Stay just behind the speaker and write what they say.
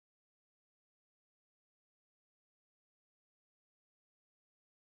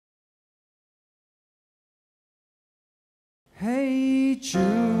Hey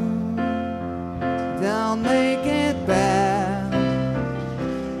Jude, don't make it bad.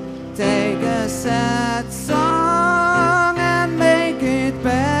 Take a sad song and make it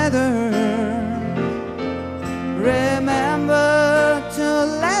better. Remember to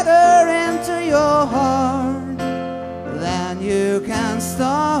let her into your heart. Then you can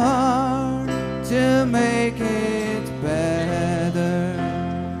start to make it better.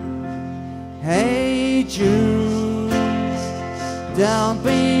 Hey Jude, don't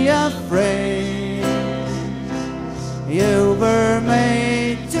be afraid. You were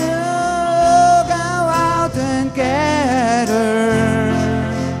made to go out and get her.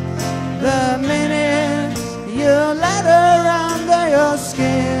 The minute you let her under your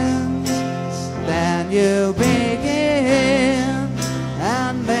skin, then you begin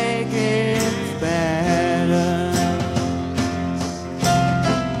and make it better.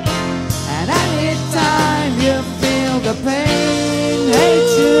 And anytime you feel the pain, hey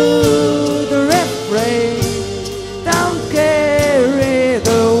Jude, the refrain, don't carry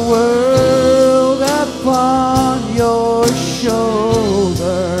the world upon your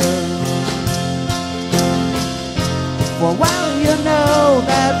shoulder. For while you know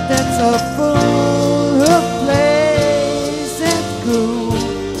that it's a fool who plays it cool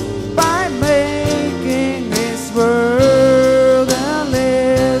by making this world a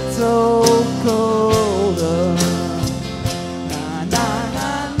little colder. Na na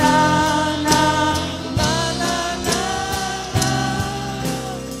na na na na na na.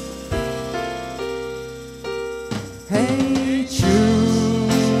 Hey Jude,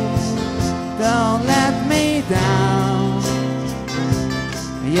 don't let me down.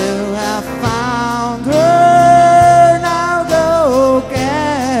 You have found her, now go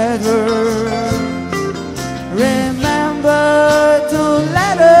get her. Remember to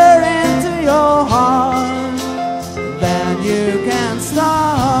let her into your heart. Then you can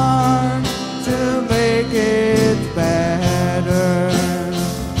start to make it better.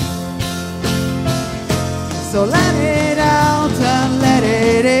 So let it out and let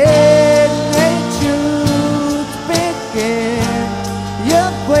it in. Hey Jude, begin.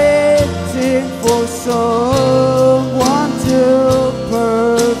 You're waiting for someone to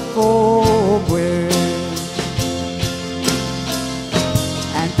perform with.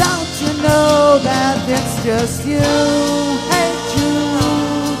 And don't you know that it's just you? Hey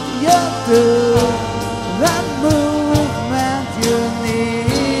Jude, you do the movement you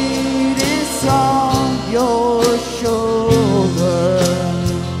need is on your shoulder.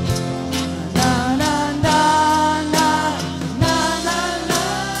 Na na na na na na na.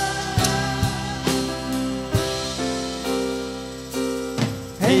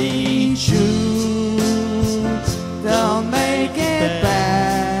 Hey Jude, don't make it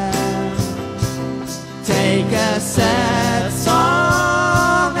bad. Take a sad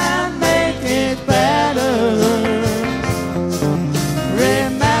song and make it better.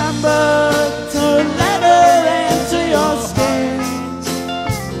 Remember to let her into your skin.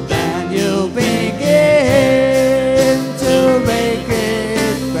 Then you begin to make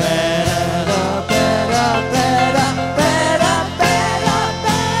it better, better, better, better, better,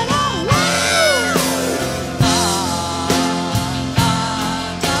 better.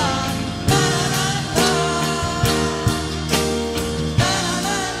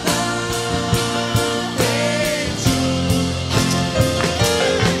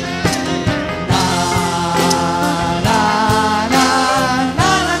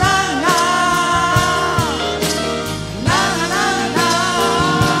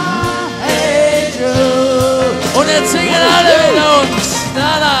 Und jetzt singen alle mit uns.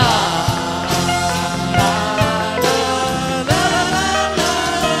 Na, na.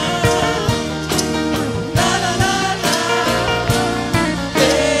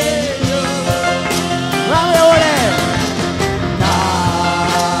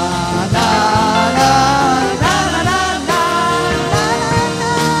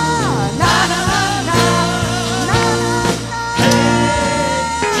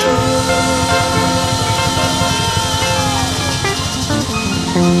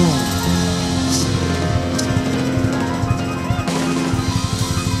 Hey Jude.